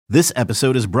This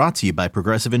episode is brought to you by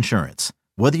Progressive Insurance.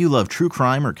 Whether you love true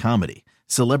crime or comedy,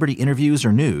 celebrity interviews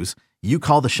or news, you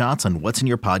call the shots on what's in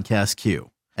your podcast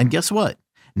queue. And guess what?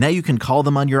 Now you can call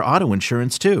them on your auto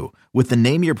insurance too with the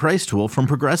Name Your Price tool from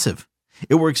Progressive.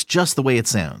 It works just the way it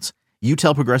sounds. You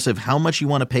tell Progressive how much you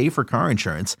want to pay for car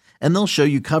insurance, and they'll show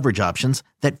you coverage options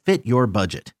that fit your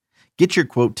budget. Get your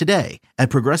quote today at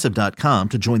Progressive.com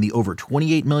to join the over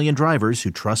 28 million drivers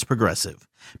who trust Progressive.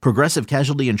 Progressive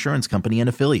Casualty Insurance Company and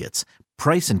Affiliates.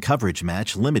 Price and coverage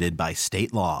match limited by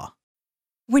state law.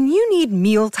 When you need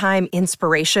mealtime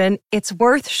inspiration, it's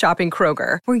worth shopping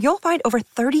Kroger, where you'll find over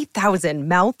 30,000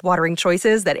 mouth-watering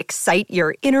choices that excite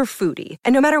your inner foodie.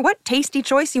 And no matter what tasty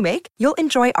choice you make, you'll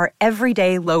enjoy our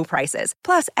everyday low prices,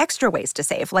 plus extra ways to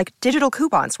save, like digital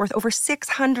coupons worth over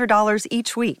 $600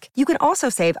 each week. You can also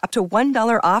save up to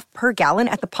 $1 off per gallon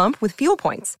at the pump with fuel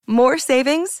points. More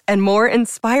savings and more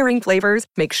inspiring flavors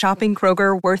make shopping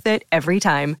Kroger worth it every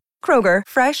time. Kroger,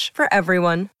 fresh for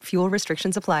everyone. Fuel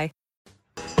restrictions apply.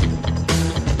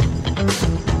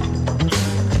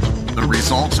 The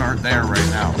results aren't there right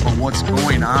now, but what's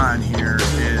going on here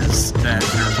is that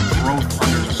there's growth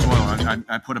under the soil.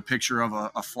 I put a picture of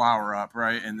a flower up,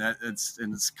 right, and that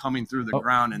it's coming through the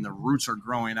ground, and the roots are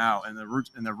growing out, and the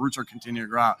roots are continuing to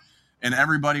grow out, and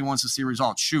everybody wants to see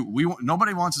results. Shoot,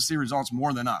 nobody wants to see results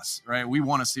more than us, right? We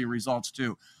want to see results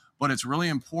too, but it's really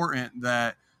important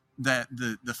that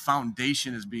the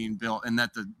foundation is being built and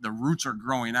that the roots are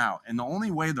growing out. And the only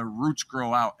way the roots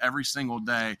grow out every single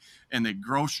day and they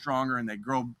grow stronger and they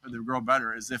grow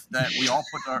better is if that we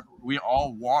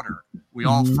all water, we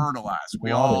all fertilize,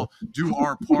 we all do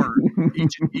our part,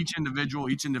 each individual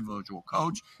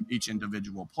coach, each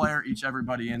individual player,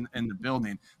 everybody in the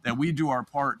building, that we do our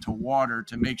part to water,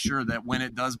 to make sure that when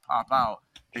it does pop out,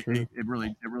 it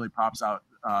really pops out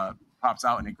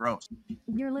and it grows.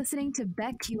 You're listening to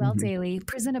BetQL Daily,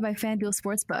 presented by FanDuel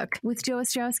Sportsbook, with Joe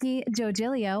Ostrowski, Joe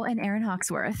Giglio, and Aaron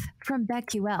Hawksworth from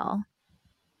BetQL.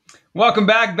 Welcome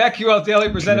back. BetQL Daily,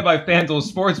 presented by FanDuel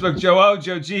Sportsbook. Joe O,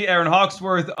 Joe G, Aaron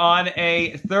Hawksworth on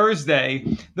a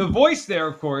Thursday. The voice there,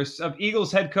 of course, of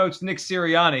Eagles head coach Nick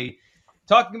Sirianni,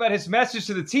 talking about his message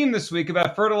to the team this week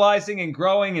about fertilizing and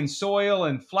growing in soil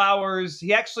and flowers.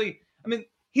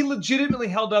 He legitimately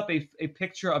held up a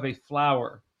picture of a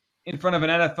flower in front of an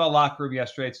NFL locker room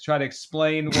yesterday to try to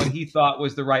explain what he thought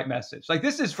was the right message. Like,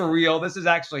 this is for real. This is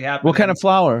actually happening. What kind of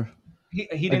flower? He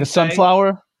like didn't a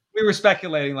sunflower? We were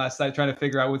speculating last night, trying to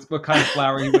figure out what kind of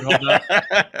flower he would hold up.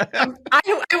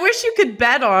 I wish you could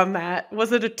bet on that.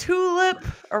 Was it a tulip,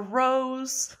 a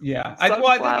rose? Yeah. I think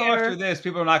after this,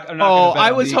 people are not going to bet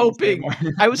I was on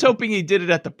I was hoping he did it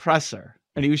at the presser.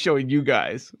 And he was showing you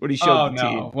guys what he showed the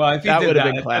team. Well, if he that did would have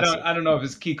that, been classic. I don't know if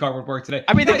his key card would work today.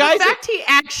 I mean, the fact he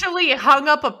actually hung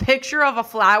up a picture of a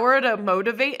flower to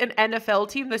motivate an NFL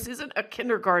team. This isn't a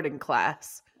kindergarten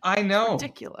class. I know. It's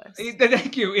ridiculous.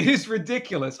 Thank you. It is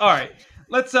ridiculous. All right.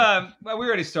 Let's we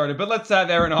already started, but let's have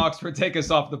Aaron Hawksworth take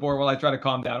us off the board while I try to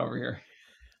calm down over here.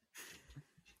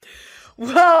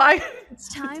 Well,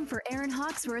 It's time for Aaron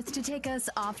Hawksworth to take us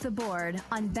off the board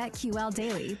on BetQL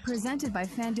Daily, presented by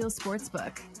FanDuel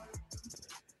Sportsbook.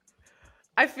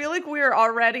 I feel like we're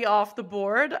already off the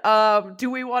board. Do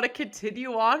we want to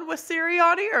continue on with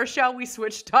Sirianni, or shall we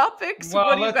switch topics? Well,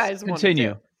 what do you guys want to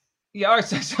continue? do? Yeah, all right,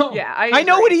 so Yeah, I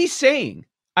know what he's saying.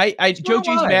 Joe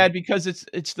G's do I. mad because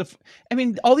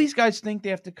all these guys think they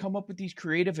have to come up with these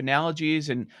creative analogies,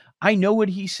 and I know what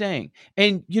he's saying.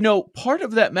 And, part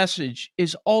of that message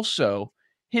is also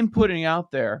him putting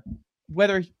out there,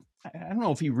 whether, I don't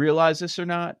know if he realized this or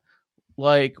not,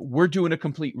 like, we're doing a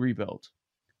complete rebuild.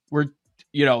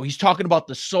 He's talking about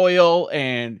the soil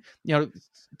and,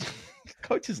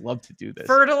 coaches love to do this.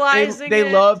 Fertilizing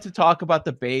They love to talk about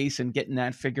the base and getting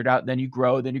that figured out. Then you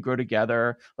grow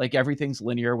together. Like, everything's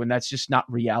linear when that's just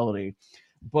not reality.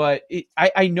 But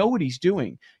I know what he's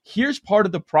doing. Here's part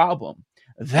of the problem.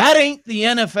 That ain't the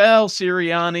NFL,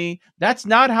 Sirianni. That's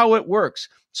not how it works.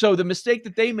 So the mistake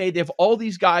that they made, they have all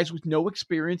these guys with no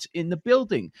experience in the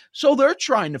building. So they're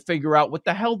trying to figure out what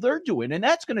the hell they're doing. And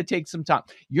that's going to take some time.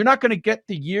 You're not going to get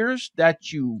the years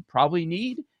that you probably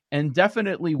need and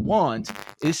definitely want.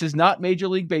 This is not Major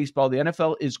League Baseball. The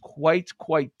NFL is quite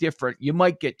different. You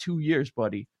might get 2 years,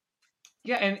 buddy.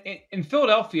 Yeah, and in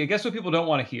Philadelphia, guess what people don't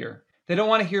want to hear? They don't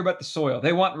want to hear about the soil.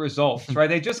 They want results, right?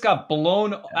 They just got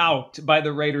blown out by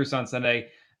the Raiders on Sunday.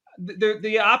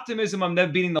 The optimism on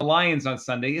them beating the Lions on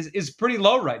Sunday is pretty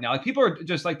low right now. Like, people are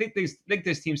just like, think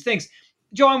this team stinks.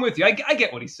 Joe, I'm with you. I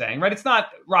get what he's saying, right? It's not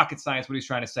rocket science what he's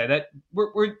trying to say. That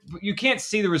you can't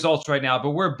see the results right now, but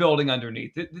we're building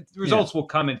underneath. The results will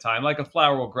come in time, like a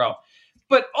flower will grow.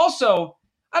 But also,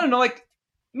 I don't know, like,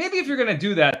 maybe if you're going to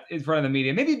do that in front of the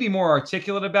media, maybe be more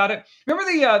articulate about it.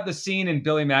 Remember the scene in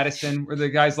Billy Madison where the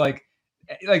guy's like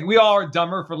we all are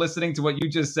dumber for listening to what you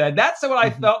just said. That's what I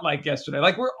felt like yesterday.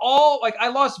 Like we're all like, I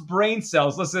lost brain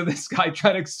cells listening to this guy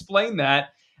try to explain that.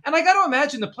 And I got to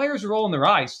imagine the players are rolling their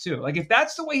eyes too. Like if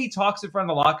that's the way he talks in front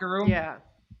of the locker room. Yeah.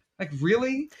 Like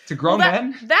really? To grown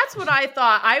men? That's what I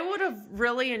thought. I would have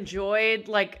really enjoyed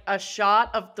like a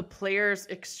shot of the players'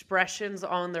 expressions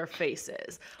on their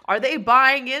faces. Are they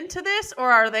buying into this,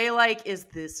 or are they like, is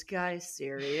this guy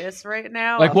serious right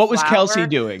now? Like what was Kelsey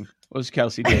doing? What was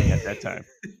Kelsey doing at that time?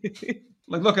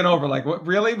 Like looking over, like, what?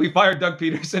 Really? We fired Doug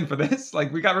Peterson for this?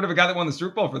 Like we got rid of a guy that won the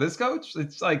Super Bowl for this coach?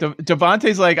 It's like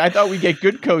Devontae's like, I thought we get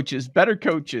good coaches, better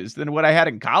coaches than what I had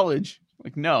in college.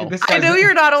 Like, no. I know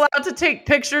you're not allowed to take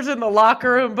pictures in the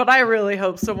locker room, but I really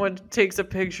hope someone takes a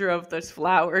picture of this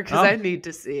flower because I need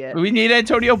to see it. We need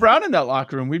Antonio Brown in that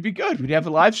locker room. We'd be good. We'd have a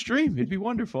live stream. It'd be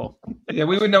wonderful. Yeah,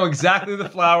 we would know exactly the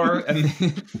flower.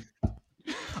 And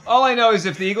all I know is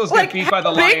if the Eagles get beat by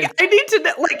the Lions. I need to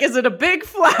know, like, is it a big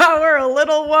flower, a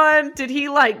little one? Did he,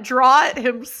 like, draw it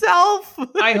himself?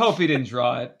 I hope he didn't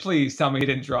draw it. Please tell me he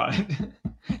didn't draw it.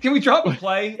 Can we drop a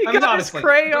play? He got honestly, his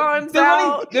crayons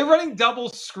out. They're running double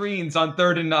screens on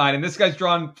 3rd and 9, and this guy's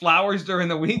drawing flowers during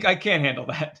the week. I can't handle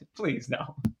that. Please,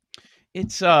 no.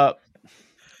 It's I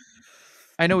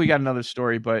know we got another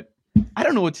story, but I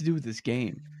don't know what to do with this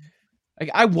game.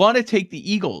 Like, I want to take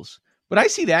the Eagles, but I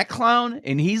see that clown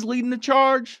and he's leading the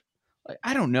charge. Like,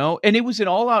 I don't know. And it was an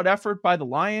all-out effort by the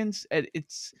Lions.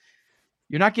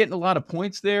 You're not getting a lot of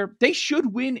points there. They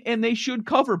should win and they should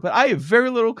cover, but I have very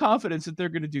little confidence that they're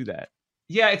going to do that.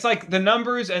 Yeah, it's like the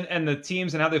numbers and the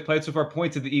teams and how they've played so far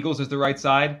point to the Eagles as the right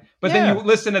side. But then you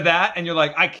listen to that and you're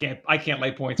like, I can't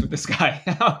lay points with this guy.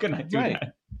 How can I do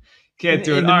that? Can't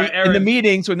do it. In the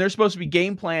meetings when they're supposed to be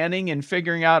game planning and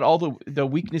figuring out all the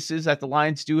weaknesses that the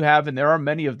Lions do have, and there are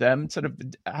many of them, instead of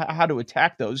how to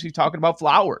attack those, he's talking about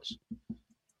flowers.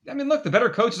 I mean, look, the better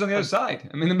coach is on the other side.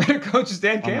 I mean, the better coach is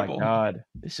Dan Campbell. Oh, my God.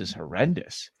 This is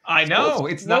horrendous. I know.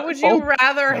 It's not. What would you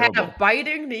rather have,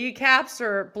 biting kneecaps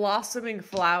or blossoming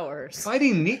flowers?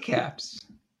 Biting kneecaps.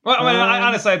 Well, I mean,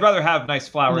 honestly, I'd rather have nice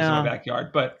flowers in my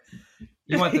backyard, but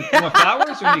you want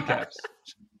flowers or kneecaps?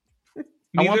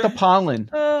 I want the pollen.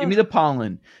 Give me the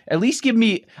pollen. At least give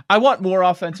me. I want more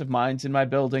offensive minds in my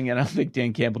building, and I don't think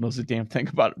Dan Campbell knows a damn thing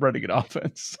about running an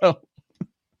offense. So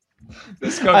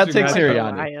this I'll take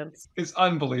Sirianni. It's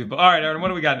unbelievable. All right, Aaron, what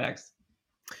do we got next?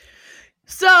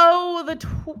 So the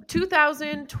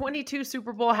 2022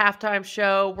 Super Bowl halftime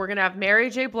show, we're going to have Mary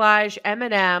J. Blige,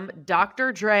 Eminem,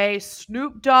 Dr. Dre,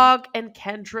 Snoop Dogg, and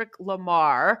Kendrick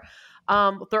Lamar.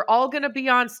 They're all going to be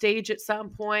on stage at some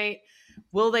point.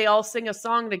 Will they all sing a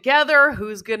song together?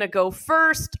 Who's going to go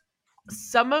first?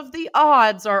 Some of the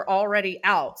odds are already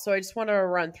out, so I just want to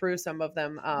run through some of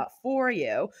them for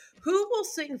you. Who will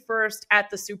sing first at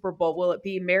the Super Bowl? Will it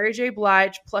be Mary J.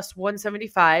 Blige plus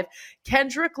 175,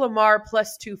 Kendrick Lamar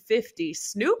plus 250,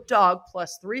 Snoop Dogg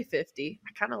plus 350?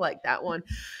 I kind of like that one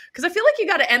because I feel like you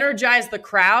got to energize the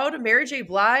crowd. Mary J.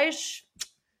 Blige,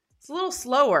 it's a little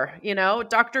slower, you know.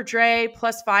 Dr. Dre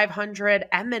plus 500,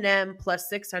 Eminem plus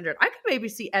 600. I could maybe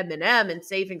see Eminem and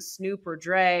saving Snoop or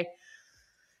Dre.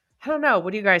 I don't know. What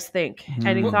do you guys think?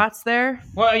 Any thoughts there?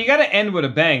 Well, you got to end with a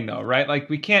bang, though, right? Like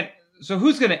we can't. So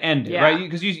who's going to end it, right?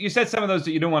 Because you said some of those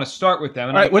that you don't want to start with them.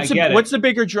 And all right, what's the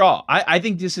bigger draw? I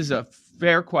think this is a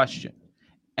fair question.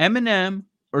 Eminem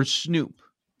or Snoop?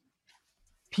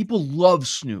 People love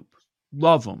Snoop.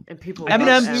 Love him. And people love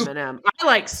Eminem. I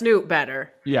like Snoop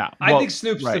better. Yeah. I think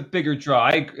Snoop's the bigger draw.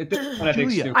 I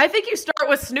think Snoop. I think you start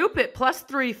with Snoop at plus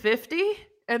 350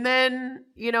 and then,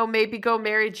 you know, maybe go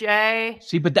Mary J.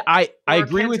 See, but I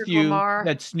agree with you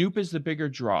that Snoop is the bigger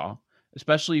draw,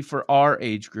 especially for our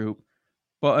age group.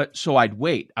 But so I'd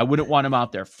wait. I wouldn't want him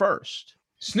out there first.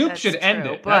 Snoop should end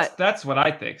it. That's what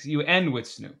I think. You end with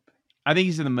Snoop. I think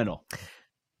he's in the middle.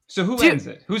 So who ends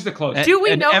it? Who's the closest? Do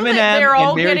we know that they're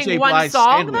all getting one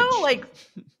song though? Like,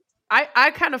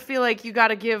 I kind of feel like you got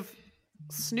to give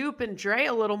Snoop and Dre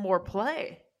a little more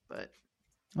play. But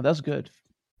that's good.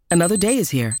 Another day is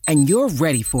here, and you're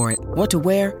ready for it. What to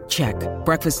wear? Check.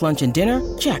 Breakfast, lunch, and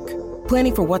dinner? Check.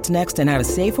 Planning for what's next and how to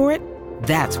save for it?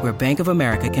 That's where Bank of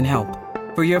America can help.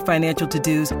 For your financial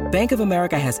to-dos, Bank of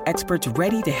America has experts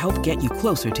ready to help get you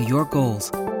closer to your goals.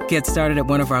 Get started at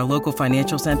one of our local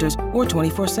financial centers or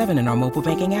 24/7 in our mobile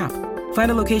banking app.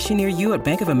 Find a location near you at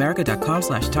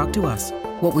bankofamerica.com/talktous.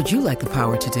 What would you like the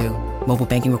power to do? Mobile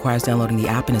banking requires downloading the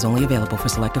app and is only available for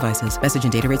select devices. Message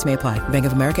and data rates may apply. Bank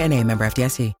of America NA, member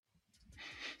FDIC.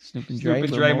 Snoop and Snoop Dre, and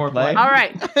little Dre, more play. All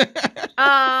right.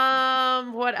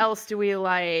 What else do we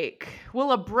like?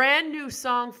 Will a brand new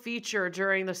song feature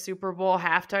during the Super Bowl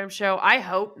halftime show? I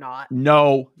hope not.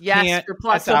 No. Yes, can't. for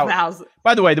plus That's out. 1,000.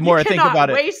 By the way, the more I think about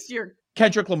it, waste your.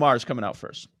 Kendrick Lamar is coming out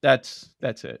first. That's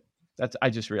it. I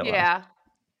just realized. Yeah.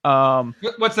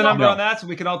 What's the number on that so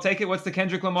we can all take it? What's the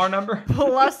Kendrick Lamar number?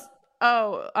 Plus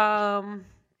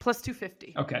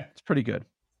 250. Okay. It's pretty good.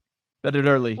 Bet it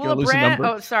early. Will Go lose a number.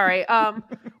 Oh, sorry.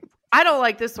 I don't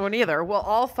like this one either. Will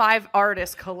all 5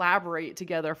 artists collaborate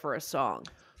together for a song?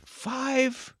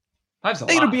 5? Five's a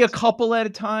It'll lot. be a couple at a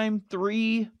time.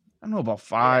 3? I don't know about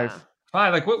 5. Yeah.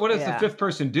 Fine. Like, what does Yeah. the fifth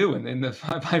person do in the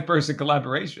five-person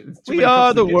collaboration? It's too We many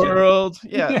are cooks the in kitchen. world.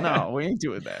 Yeah, no, we ain't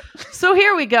doing that. So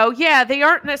here we go. Yeah, they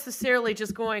aren't necessarily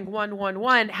just going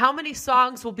 1-1-1. How many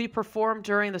songs will be performed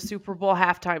during the Super Bowl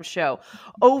halftime show?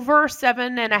 Over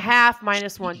 7.5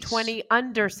 minus 120.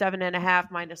 Under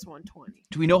 7.5 minus 120.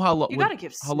 Do we know how long? You gotta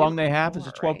give how long Snoop they have? Is more,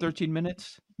 it 12, right? 13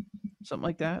 minutes? Something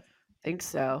like that. Think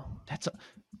so.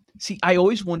 See, I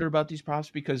always wonder about these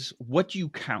props because what do you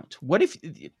count? What if?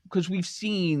 Because we've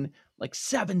seen like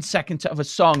 7 seconds of a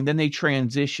song, then they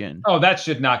transition. Oh, that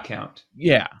should not count.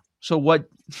 Yeah. So what?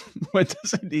 What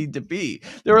does it need to be?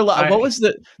 There were a lot. What was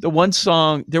the one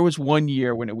song? There was one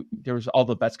year when there was all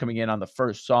the bets coming in on the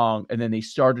first song, and then they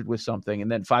started with something,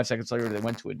 and then 5 seconds later they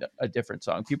went to a different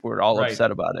song. People were all upset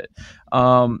about it.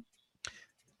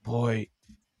 Boy,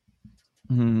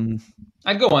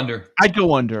 I'd go under. I'd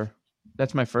go under.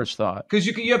 That's my first thought. Because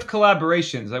you have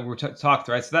collaborations that we're talked,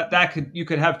 right? So you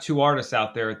could have 2 artists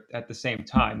out there at the same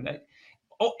time.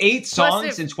 8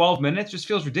 songs in 12 minutes just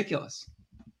feels ridiculous.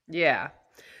 Yeah.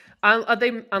 I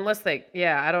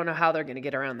don't know how they're going to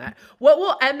get around that. What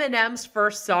will Eminem's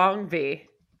first song be?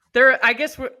 I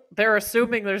guess they're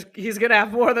assuming he's going to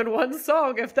have more than one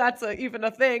song, if that's even a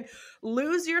thing.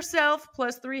 Lose Yourself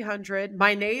plus 300.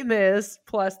 My Name Is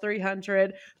plus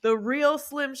 300. The Real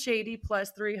Slim Shady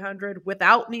plus 300.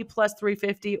 Without Me plus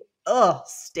 350.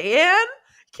 Stan?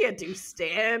 Can't do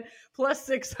Stan. Plus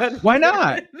 600. Why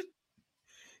not?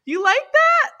 You like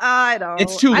that? I don't.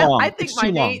 It's too long. I think it's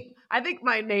too long. I think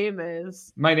My Name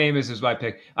Is. My Name is my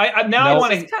pick. I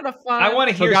want to. Kind of fun. I want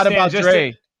to hear. Forgot Stan about just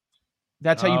Dre.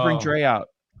 That's how you bring Dre out.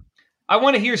 I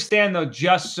want to hear Stan though,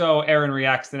 just so Erin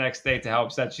reacts the next day to how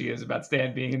upset she is about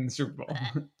Stan being in the Super Bowl.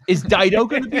 Is Dido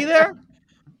going to be there?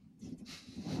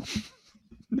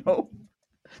 No.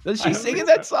 Does she sing in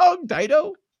that song,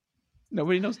 Dido?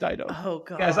 Nobody knows Dido. Oh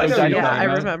god. Guys, I know yeah, you're I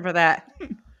right. remember that.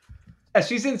 Yeah,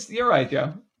 she's in. You're right,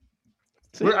 Joe.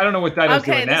 I don't know what Dido's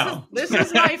doing now. This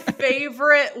is my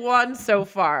favorite one so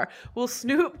far. Will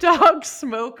Snoop Dogg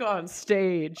smoke on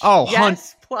stage? Oh,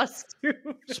 yes, plus 2.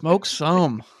 Smoke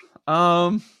some.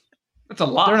 That's a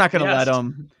lot. They're not going to yes. let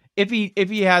him. If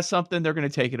he has something, they're going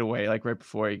to take it away like right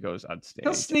before he goes on stage.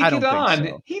 He'll sneak I don't it think on.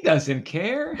 so. He doesn't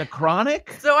care. The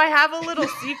Chronic? So I have a little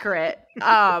secret.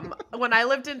 When I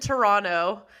lived in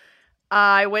Toronto,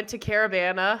 I went to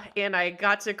Caravana and I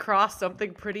got to cross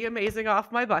something pretty amazing off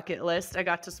my bucket list. I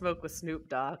got to smoke with Snoop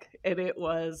Dogg, and it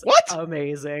was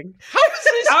amazing. How is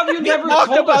this? How have you never talked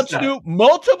told about us that? Snoop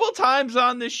multiple times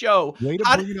on the show? Way to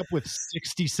bring it up with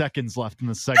 60 seconds left in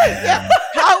the segment. Yeah.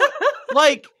 How?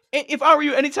 Like, if I were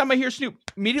you, anytime I hear Snoop,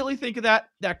 immediately think of that.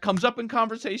 That comes up in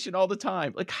conversation all the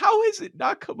time. Like, how has it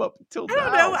not come up until now? I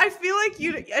don't know. I feel like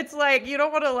it's like you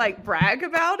don't want to like brag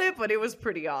about it, but it was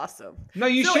pretty awesome. No,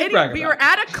 you should brag about We were it.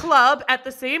 at a club at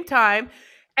the same time,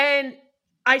 and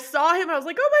I saw him. I was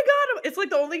like, oh my God. It's like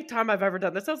the only time I've ever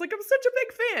done this. I was like, I'm such a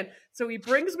big fan. So he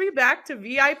brings me back to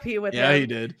VIP with him. Yeah, he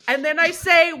did. And then I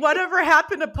say, whatever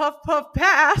happened to Puff Puff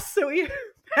Pass? So he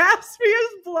passed me his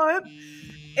blunt.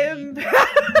 And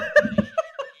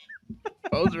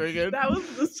Phone's ringing. that was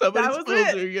Somebody's that was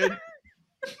phone's it. ringing.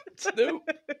 Snoop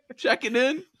checking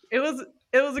in. It was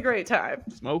a great time.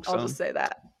 Smoke I'll some. just say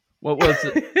that. What was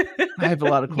it? I have a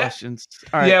lot of questions.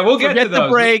 All right. Yeah, we'll get Forget to the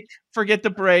those. break. Forget the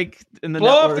break. In the Blow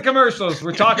off the network. commercials.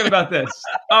 We're talking about this.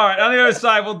 All right, on the other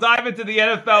side, we'll dive into the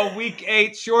NFL Week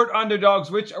 8 short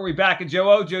underdogs. Which are we back at? Joe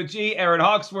O, Joe G, Aaron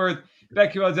Hawksworth,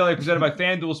 BetQL Daily, presented by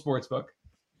FanDuel Sportsbook.